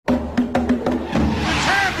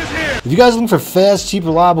If you guys are looking for fast, cheap,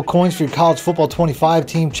 reliable coins for your college football 25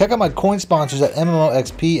 team, check out my coin sponsors at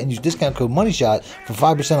MMOXP and use discount code MONEYSHOT for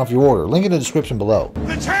 5% off your order. Link in the description below.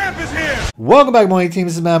 The champ is here! Welcome back, Money Team.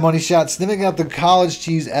 This is Mad Money Shot, sniffing out the college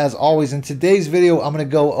cheese as always. In today's video, I'm going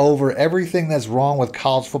to go over everything that's wrong with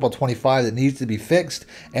college football 25 that needs to be fixed,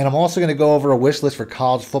 and I'm also going to go over a wish list for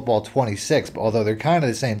college football 26, although they're kind of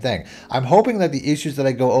the same thing. I'm hoping that the issues that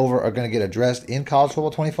I go over are going to get addressed in college football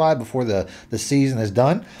 25 before the season is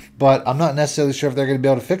done, but I'm not necessarily sure if they're going to be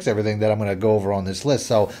able to fix everything that I'm going to go over on this list.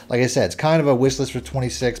 So, like I said, it's kind of a wish list for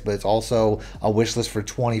 26, but it's also a wish list for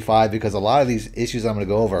 25 because a lot of these issues I'm going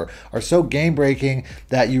to go over are so game-breaking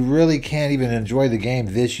that you really can't even enjoy the game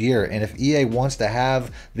this year. And if EA wants to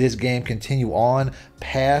have this game continue on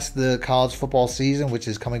past the college football season, which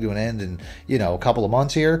is coming to an end in, you know, a couple of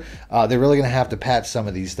months here, they're really going to have to patch some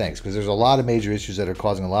of these things because there's a lot of major issues that are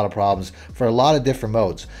causing a lot of problems for a lot of different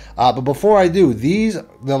modes. But before I do,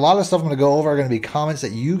 a lot of stuff I'm going to go over are going to be comments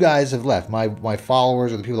that you guys have left. My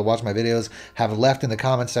followers or the people that watch my videos have left in the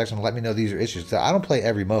comment section to let me know these are issues. So I don't play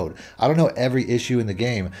every mode. I don't know every issue in the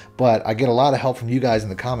game, but I get a lot of help from you guys in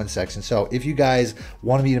the comment section. So if you guys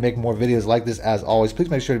want me to make more videos like this, as always, please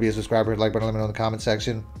make sure to be a subscriber, hit the like button, let me know in the comment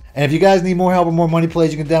section. And if you guys need more help or more money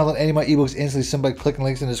plays, you can download any of my ebooks instantly simply by clicking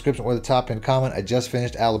links in the description or the top pinned comment. I just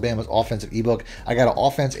finished Alabama's offensive ebook. I got an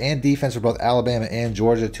offense and defense for both Alabama and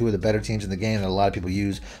Georgia, two of the better teams in the game that a lot of people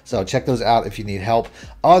use. So check those out if you need help.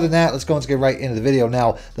 Other than that, let's go and get right into the video.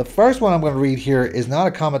 Now, the first one I'm going to read here is not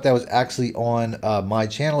a comment that was actually on my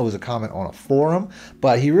channel. It was a comment on a forum,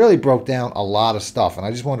 but he really broke down a lot of stuff, and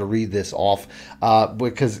I just wanted to read this off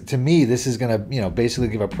because to me, this is going to, basically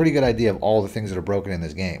give a pretty good idea of all the things that are broken in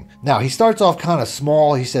this game. Now, he starts off kind of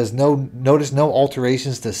small. He says, notice no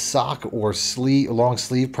alterations to sock or sleeve, long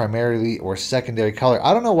sleeve primarily or secondary color.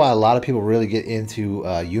 I don't know why a lot of people really get into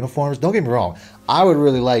uniforms. Don't get me wrong. I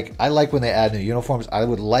like when they add new uniforms. I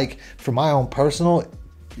would like, for my own personal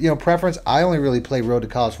preference, I only really play Road to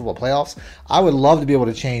College Football Playoffs. I would love to be able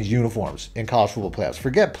to change uniforms in college football playoffs.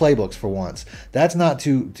 Forget playbooks for once. That's not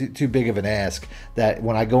too big of an ask. That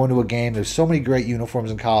when I go into a game, there's so many great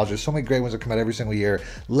uniforms in college. There's so many great ones that come out every single year.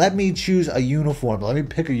 Let me choose a uniform. Let me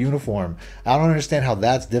pick a uniform. I don't understand how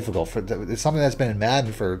that's difficult. It's something that's been in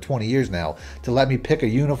Madden for 20 years now. To let me pick a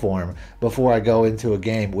uniform before I go into a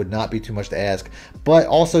game would not be too much to ask. But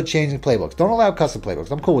also changing playbooks. Don't allow custom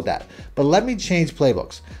playbooks. I'm cool with that. But let me change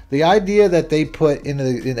playbooks. The idea that they put in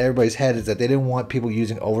everybody's head is that they didn't want people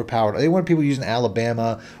using overpowered. They want people using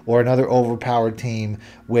Alabama or another overpowered team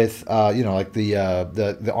with, like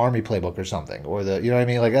the Army playbook or something, or you know what I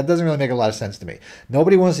mean? Like, that doesn't really make a lot of sense to me.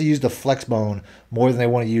 Nobody wants to use the flex bone more than they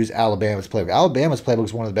want to use Alabama's playbook. Alabama's playbook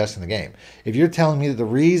is one of the best in the game. If you're telling me that the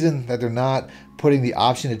reason that they're not putting the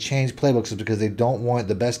option to change playbooks is because they don't want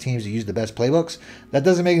the best teams to use the best playbooks, that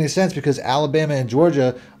doesn't make any sense because Alabama and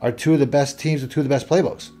Georgia are two of the best teams with two of the best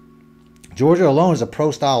playbooks. Georgia alone is a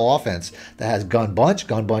pro-style offense that has gun bunch,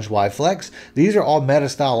 Y flex. These are all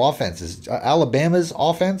meta-style offenses. Alabama's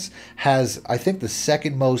offense has, I think, the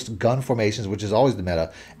second most gun formations, which is always the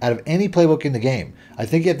meta, out of any playbook in the game. I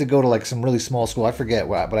think you have to go to like some really small school. I forget,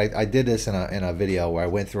 but I did this in a video where I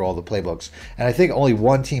went through all the playbooks, and I think only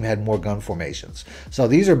one team had more gun formations. So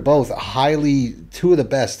these are both two of the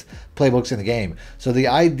best playbooks in the game. So the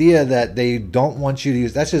idea that they don't want you to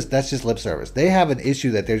use, that's just lip service. They have an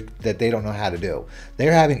issue that they don't know how to do.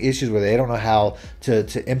 They're having issues where they don't know how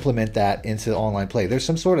to implement that into online play. There's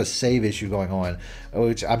some sort of save issue going on,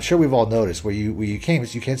 which I'm sure we've all noticed, where you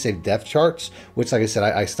can't save depth charts, which, like I said,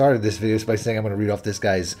 I started this video by saying I'm going to read off this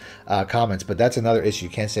guy's comments, but that's another issue.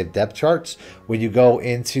 You can't save depth charts when you go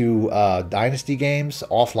into Dynasty games,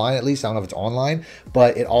 offline at least. I don't know if it's online,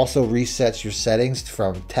 but it also resets your settings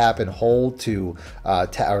from tap and hold to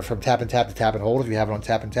or from tap and tap to tap and hold if you have it on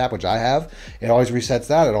tap and tap, which I have. It always resets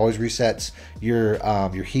that. It always resets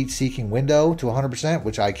your heat-seeking window to 100%,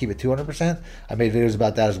 which I keep at 200%. I made videos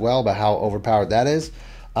about that as well, about how overpowered that is.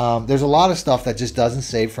 There's a lot of stuff that just doesn't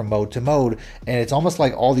save from mode to mode, and it's almost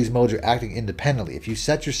like all these modes are acting independently. If you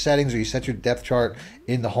set your settings or you set your depth chart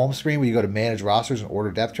in the home screen where you go to manage rosters and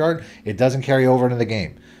order depth chart, it doesn't carry over into the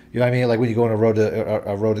game. You know what I mean? Like when you go on a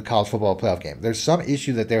road to college football playoff game. There's some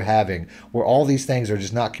issue that they're having where all these things are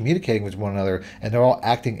just not communicating with one another, and they're all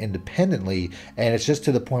acting independently. And it's just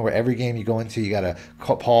to the point where every game you go into, you got to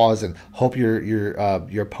pause and hope your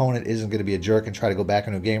opponent isn't going to be a jerk and try to go back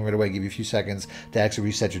into a game right away, give you a few seconds to actually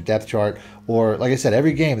reset your depth chart. Or, like I said,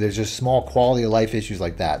 every game there's just small quality of life issues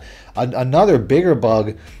like that. Another bigger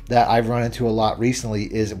bug that I've run into a lot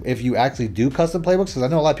recently is if you actually do custom playbooks, because I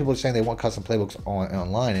know a lot of people are saying they want custom playbooks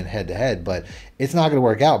online. in head to head, but it's not going to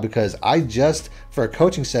work out because I just, for a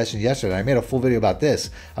coaching session yesterday, I made a full video about this,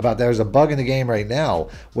 about there's a bug in the game right now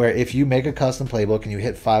where if you make a custom playbook and you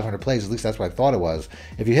hit 500 plays, at least that's what I thought it was,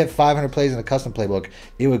 if you hit 500 plays in a custom playbook,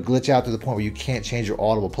 it would glitch out to the point where you can't change your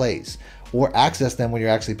audible plays or access them when you're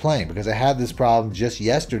actually playing, because I had this problem just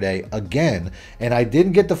yesterday again, and I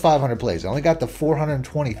didn't get the 500 plays. I only got the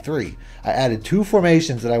 423. I added 2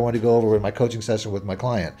 formations that I wanted to go over in my coaching session with my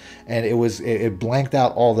client, and it blanked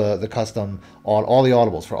out all the custom, all the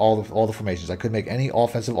audibles for all the formations. I couldn't make any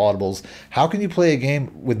offensive audibles. How can you play a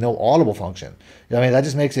game with no audible function? You know what I mean, that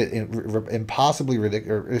just makes it impossibly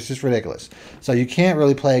ridiculous. It's just ridiculous. So you can't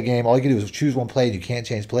really play a game. All you can do is choose one play, and you can't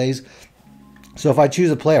change plays. So if I choose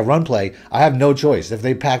a play, a run play, I have no choice. If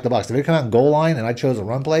they pack the box, if they come out in goal line and I chose a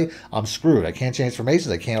run play, I'm screwed. I can't change formations.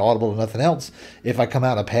 I can't audible to nothing else. If I come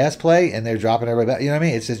out in a pass play and they're dropping everybody back, you know what I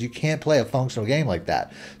mean? It says you can't play a functional game like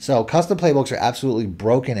that. So custom playbooks are absolutely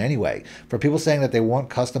broken anyway. For people saying that they want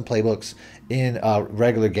custom playbooks in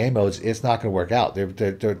regular game modes, it's not going to work out.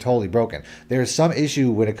 They're totally broken. There's some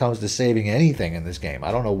issue when it comes to saving anything in this game.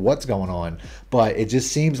 I don't know what's going on, but it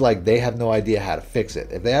just seems like they have no idea how to fix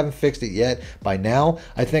it. If they haven't fixed it yet, by now,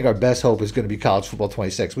 I think our best hope is going to be College Football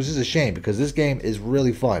 26, which is a shame because this game is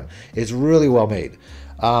really fun. It's really well made.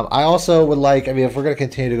 I also would like, I mean, if we're going to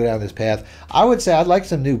continue to go down this path, I would say I'd like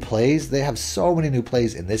some new plays. They have so many new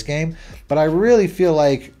plays in this game, but I really feel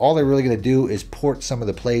like all they're really going to do is port some of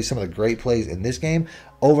the plays, some of the great plays in this game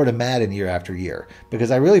over to Madden year after year.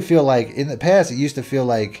 Because I really feel like in the past, it used to feel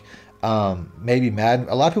like maybe Madden,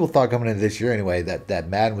 a lot of people thought coming into this year anyway that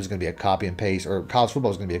Madden was going to be a copy and paste, or college football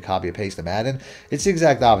was going to be a copy and paste to Madden. It's the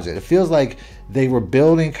exact opposite. It feels like they were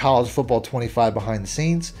building College Football 25 behind the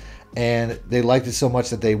scenes, and they liked it so much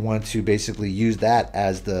that they wanted to basically use that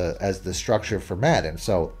as the structure for Madden.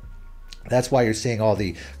 So that's why you're seeing all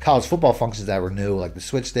the college football functions that were new, like the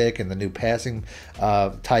switch stick and the new passing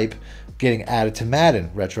type, getting added to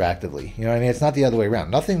Madden retroactively. You know what I mean? It's not the other way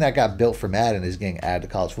around. Nothing that got built for Madden is getting added to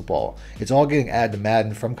college football. It's all getting added to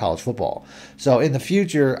Madden from college football. So in the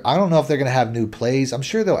future, I don't know if they're going to have new plays. I'm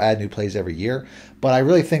sure they'll add new plays every year, but I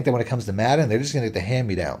really think that when it comes to Madden, they're just going to get the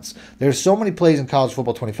hand-me-downs. There's so many plays in College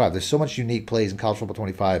Football 25. There's so much unique plays in College Football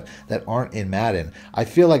 25 that aren't in Madden. I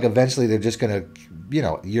feel like eventually they're just going to, you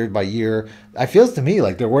know, year by year. It feels to me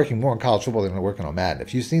like they're working more on college football than they're working on Madden.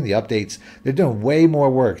 If you've seen the updates, they're doing way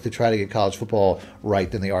more work to try to get college football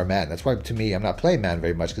right than they are Madden. That's why, to me, I'm not playing Madden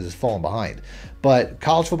very much because it's falling behind. But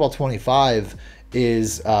College Football 25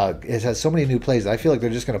 it has so many new plays that I feel like they're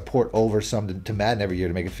just going to port over some to Madden every year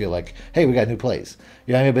to make it feel like, hey, we got new plays.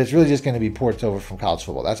 You know what I mean? But it's really just going to be ports over from college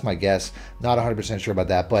football. That's my guess. Not 100% sure about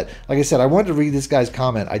that. But like I said, I wanted to read this guy's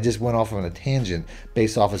comment. I just went off on a tangent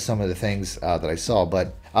based off of some of the things that I saw.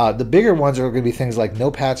 But the bigger ones are going to be things like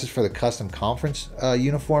no patches for the custom conference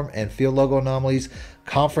uniform and field logo anomalies,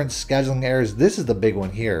 conference scheduling errors. This is the big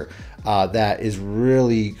one here that is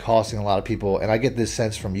really costing a lot of people, and I get this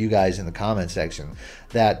sense from you guys in the comment section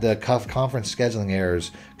that the conference scheduling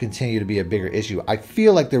errors continue to be a bigger issue. I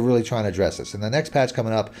feel like they're really trying to address this. In the next patch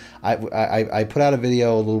coming up, I put out a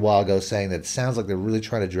video a little while ago saying that it sounds like they're really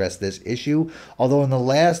trying to address this issue, although in the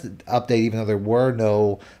last update, even though there were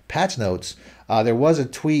no patch notes, there was a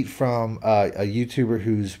tweet from a YouTuber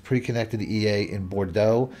who's pretty connected to EA in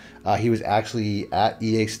Bordeaux. He was actually at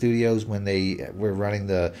EA Studios when they were running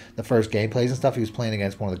the first gameplays and stuff. He was playing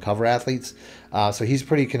against one of the cover athletes. So he's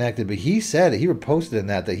pretty connected. But he said, he posted in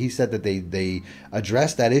that he said that they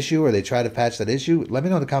addressed that issue or they tried to patch that issue. Let me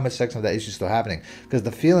know in the comment section if that issue is still happening. Because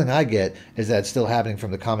the feeling I get is that it's still happening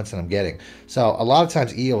from the comments that I'm getting. So a lot of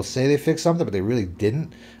times EA will say they fixed something, but they really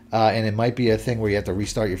didn't. And it might be a thing where you have to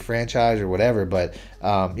restart your franchise or whatever, but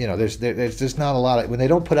you know, there's just not a lot of, when they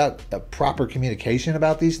don't put out a proper communication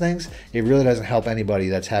about these things, it really doesn't help anybody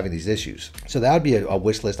that's having these issues. So that would be a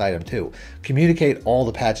wish list item too. Communicate all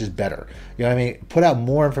the patches better. You know what I mean? Put out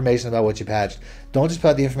more information about what you patched. Don't just put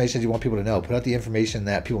out the information that you want people to know. Put out the information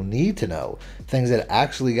that people need to know. Things that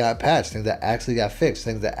actually got patched, things that actually got fixed,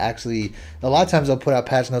 things that actually, a lot of times they'll put out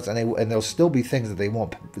patch notes and there'll still be things that they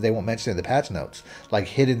won't mention in the patch notes, like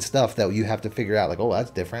hidden stuff that you have to figure out, like, oh,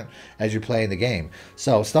 that's different as you're playing the game.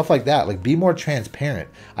 So stuff like that, like, be more transparent.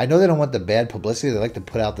 I know they don't want the bad publicity. They like to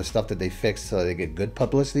put out the stuff that they fixed so they get good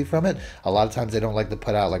publicity from it. A lot of times they don't like to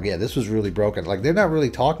put out, like, yeah, this was really broken. Like, they're not really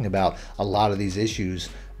talking about a lot of these issues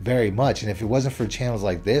very much. And if it wasn't for channels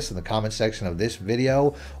like this in the comment section of this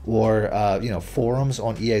video, or you know, forums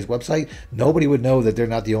on EA's website, nobody would know that they're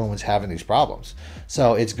not the only ones having these problems.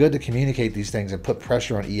 So it's good to communicate these things and put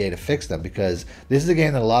pressure on EA to fix them, because this is a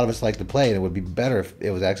game that a lot of us like to play, and it would be better if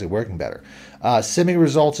it was actually working better. Simming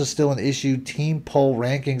results is still an issue. Team poll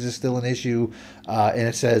rankings is still an issue. And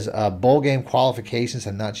it says bowl game qualifications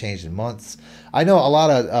have not changed in months. I know a lot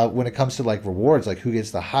of when it comes to like rewards, like who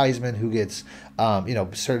gets the Heisman, who gets you know,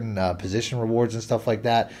 certain position rewards and stuff like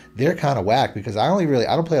that, they're kind of whack, because I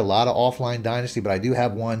don't play a lot of offline Dynasty, but I do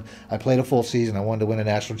have one. I played a full season. I wanted to win a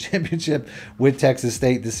national championship with Texas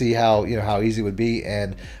State to see how, you know, how easy it would be.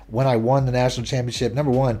 And when I won the national championship,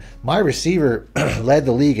 number one, my receiver led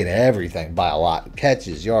the league in everything by a lot: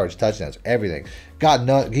 catches, yards, touchdowns, everything.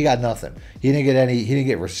 He got nothing. He didn't get any. He didn't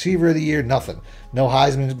get receiver of the year. Nothing. No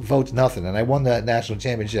Heisman votes. Nothing. And I won the national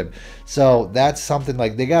championship. So that's something,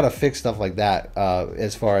 like, they got to fix stuff like that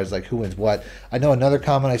as far as like who wins what. I know another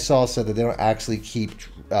comment I saw said that they don't actually keep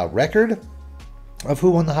record of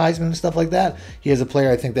who won the Heisman and stuff like that. He has a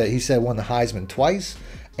player, I think, that he said won the Heisman twice,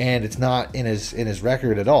 and it's not in his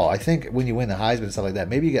record at all. I think when you win the Heisman and stuff like that,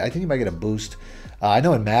 maybe I think you might get a boost. I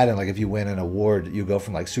know in Madden, like if you win an award, you go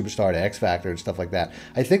from like superstar to X Factor and stuff like that.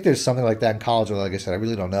 I think there's something like that in college. Or like I said, I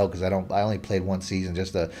really don't know, because I only played one season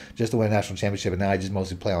just to win a national championship, and now I just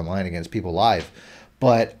mostly play online against people live.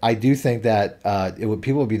 But I do think that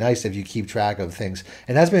people would be nice if you keep track of things,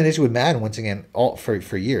 and that's been an issue with Madden once again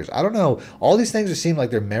for years. I don't know. All these things seem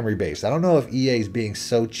like they're memory based. I don't know if EA is being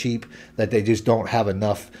so cheap that they just don't have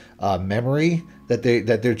enough memory that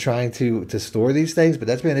they're trying to store these things. But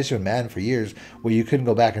that's been an issue in Madden for years, where you couldn't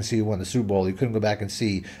go back and see who won the Super Bowl. You couldn't go back and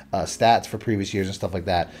see stats for previous years and stuff like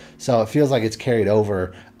that. So it feels like it's carried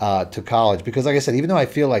over to college, because like I said, even though I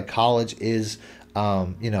feel like college is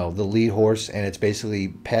you know, the lead horse, and it's basically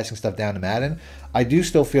passing stuff down to Madden, I do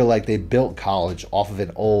still feel like they built college off of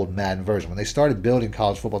an old Madden version. When they started building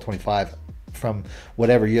college football 25 from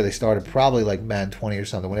whatever year they started, probably like Madden 20 or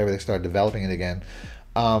something, whenever they started developing it again,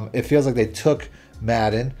 it feels like they took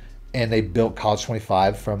Madden and they built college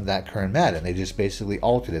 25 from that current Madden. They just basically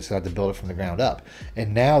altered it, so they had to build it from the ground up.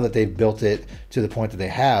 And now that they've built it to the point that they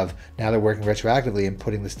have, now they're working retroactively and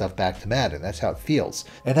putting the stuff back to Madden. That's how it feels.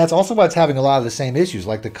 And that's also why it's having a lot of the same issues,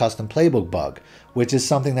 like the custom playbook bug, which is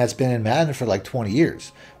something that's been in Madden for like 20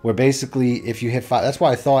 years, where basically if you hit that's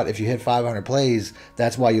why I thought if you hit 500 plays,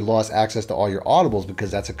 that's why you lost access to all your audibles,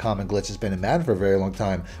 because that's a common glitch that's been in Madden for a very long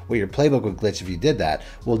time, where your playbook would glitch if you did that.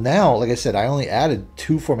 Well, now, like I said, I only added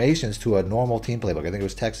 2 formations to a normal team playbook. I think it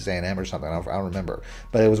was Texas A&M or something. I don't remember,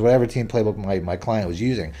 but it was whatever team playbook my client was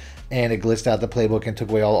using, and it glitched out the playbook and took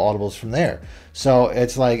away all the audibles from there. So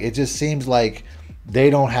it's like, it just seems like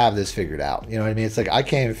they don't have this figured out. You know what I mean? It's like, I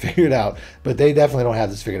can't even figure it out, but they definitely don't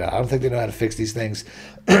have this figured out. I don't think they know how to fix these things.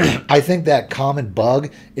 I think that common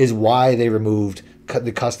bug is why they removed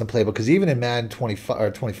the custom playbook, because even in Madden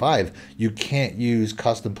 25, you can't use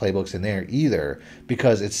custom playbooks in there either,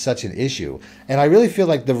 because it's such an issue. And I really feel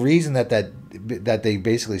like the reason that they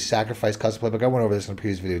basically sacrificed custom playbook, I went over this in a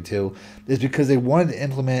previous video too, is because they wanted to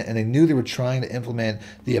implement, and they knew they were trying to implement,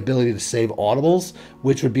 the ability to save audibles,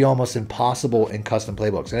 which would be almost impossible in custom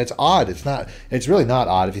playbooks. And it's odd. It's really not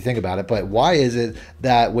odd if you think about it. But why is it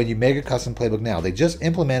that when you make a custom playbook now, they just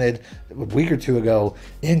implemented a week or two ago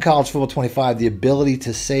in College Football 25 the ability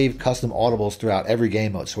to save custom audibles throughout every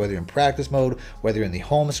game mode. So whether you're in practice mode, whether you're in the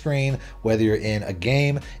home screen, whether you're in a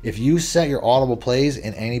game, if you set your audible plays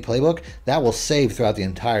in any playbook, that will save throughout the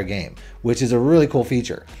entire game, which is a really cool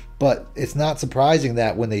feature. But it's not surprising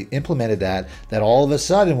that when they implemented that all of a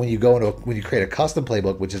sudden when you create a custom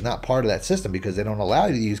playbook, which is not part of that system, because they don't allow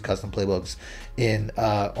you to use custom playbooks in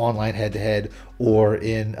online head-to-head or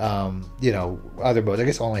in you know, other modes. I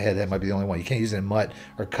guess online head-to-head might be the only one. You can't use it in MUT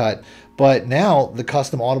or cut. But now the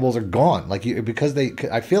custom audibles are gone. Like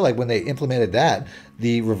I feel like when they implemented that,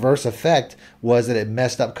 the reverse effect was that it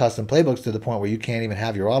messed up custom playbooks to the point where you can't even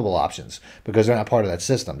have your audible options because they're not part of that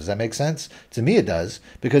system. Does that make sense? To me, it does,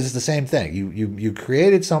 because it's the same thing. You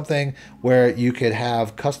created something where you could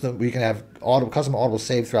have custom audible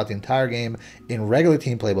saved throughout the entire game in regular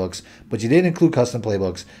team playbooks, but you didn't include custom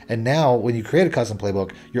playbooks. And now when you create a custom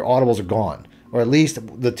playbook, your audibles are gone. Or at least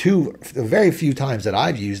the very few times that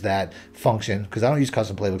I've used that function, because I don't use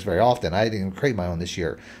custom playbooks very often. I didn't even create my own this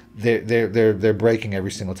year. They're breaking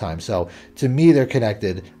every single time. So to me, they're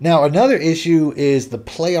connected. Now another issue is the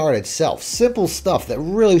play art itself. Simple stuff that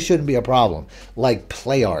really shouldn't be a problem, like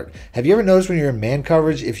play art. Have you ever noticed when you're in man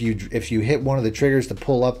coverage, if you hit one of the triggers to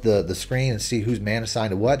pull up the screen and see who's man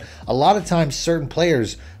assigned to what, a lot of times certain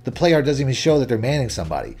players the play art doesn't even show that they're manning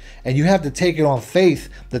somebody. And you have to take it on faith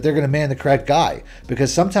that they're going to man the correct guy,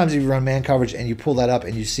 because sometimes if you run man coverage and you pull that up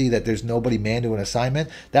and you see that there's nobody man to an assignment,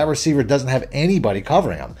 that receiver doesn't have anybody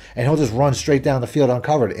covering him, and he'll just run straight down the field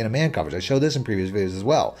uncovered in a man coverage. I showed this in previous videos as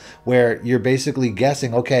well, where you're basically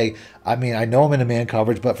guessing, okay, I mean, I know I'm in a man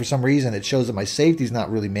coverage, but for some reason it shows that my safety's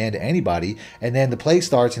not really man to anybody, and then the play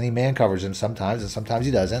starts and he man covers him sometimes, and sometimes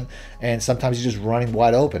he doesn't, and sometimes he's just running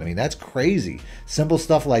wide open. I mean, that's crazy. Simple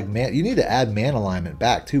stuff like man, you need to add man alignment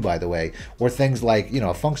back too, by the way, or things like, you know,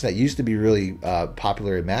 a function that used to be really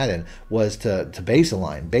popular in Madden was to base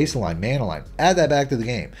align, man align. Add that back to the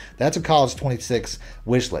game. That's a college 26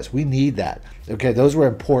 wish list. We need that. Okay, those were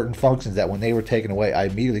important functions that when they were taken away, I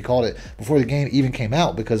immediately called it before the game even came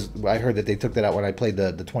out, because I heard that they took that out when I played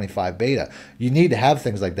the 25 beta. You need to have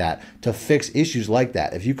things like that to fix issues like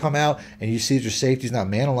that. If you come out and you see that your safety's not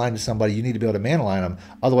man aligned to somebody, you need to be able to man align them.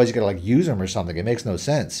 Otherwise, you got to like use them or something. It makes no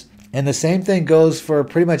sense. And the same thing goes for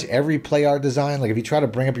pretty much every play art design. Like if you try to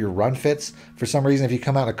bring up your run fits, for some reason, if you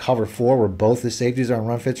come out in cover 4 where both the safeties are in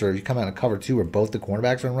run fits, or if you come out in cover 2 where both the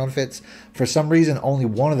cornerbacks are in run fits, for some reason, only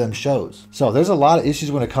one of them shows. So there's a lot of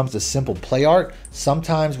issues when it comes to simple play art.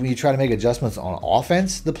 Sometimes when you try to make adjustments on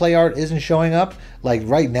offense, the play art isn't showing up. Like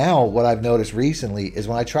right now, what I've noticed recently is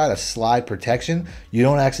when I try to slide protection, you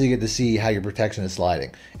don't actually get to see how your protection is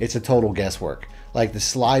sliding. It's a total guesswork. Like the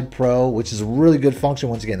Slide Pro, which is a really good function,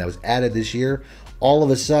 once again, that was added this year, all of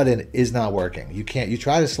a sudden is not working. You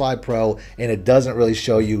try to Slide Pro and it doesn't really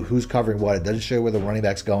show you who's covering what. It doesn't show you where the running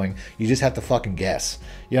back's going. You just have to fucking guess.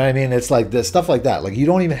 You know what I mean? It's like this stuff like that. Like you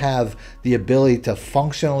don't even have the ability to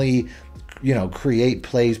functionally, you know, create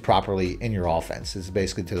plays properly in your offense. It's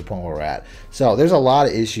basically to the point where we're at. So there's a lot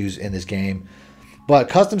of issues in this game, but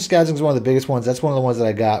custom scheduling is one of the biggest ones. That's one of the ones that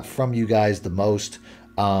I got from you guys the most.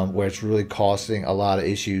 Where it's really causing a lot of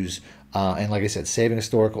issues. And like I said, saving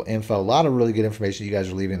historical info, a lot of really good information you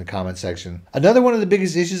guys are leaving in the comment section. Another one of the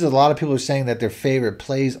biggest issues, a lot of people are saying that their favorite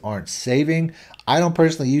plays aren't saving. I don't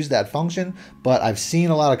personally use that function, but I've seen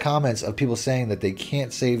a lot of comments of people saying that they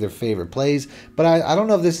can't save their favorite plays. But I don't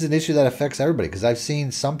know if this is an issue that affects everybody, because I've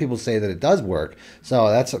seen some people say that it does work. So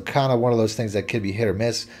that's kind of one of those things that could be hit or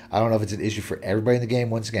miss. I don't know if it's an issue for everybody in the game.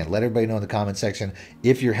 Once again, let everybody know in the comment section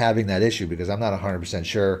if you're having that issue, because I'm not 100%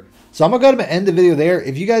 sure. So I'm going to go to end the video there.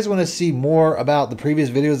 If you guys want to see more about the previous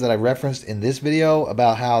videos that I referenced in this video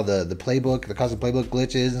about how the playbook, the custom playbook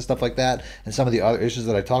glitches and stuff like that, and some of the other issues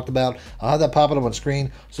that I talked about, I'll have that popping up on screen.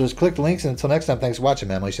 So just click the links, and until next time, thanks for watching,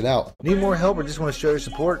 man. Unleash it out. Need more help or just want to show your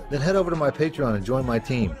support? Then head over to my Patreon and join my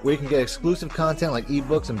team, where you can get exclusive content like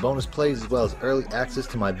ebooks and bonus plays, as well as early access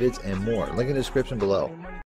to my vids and more. Link in the description below.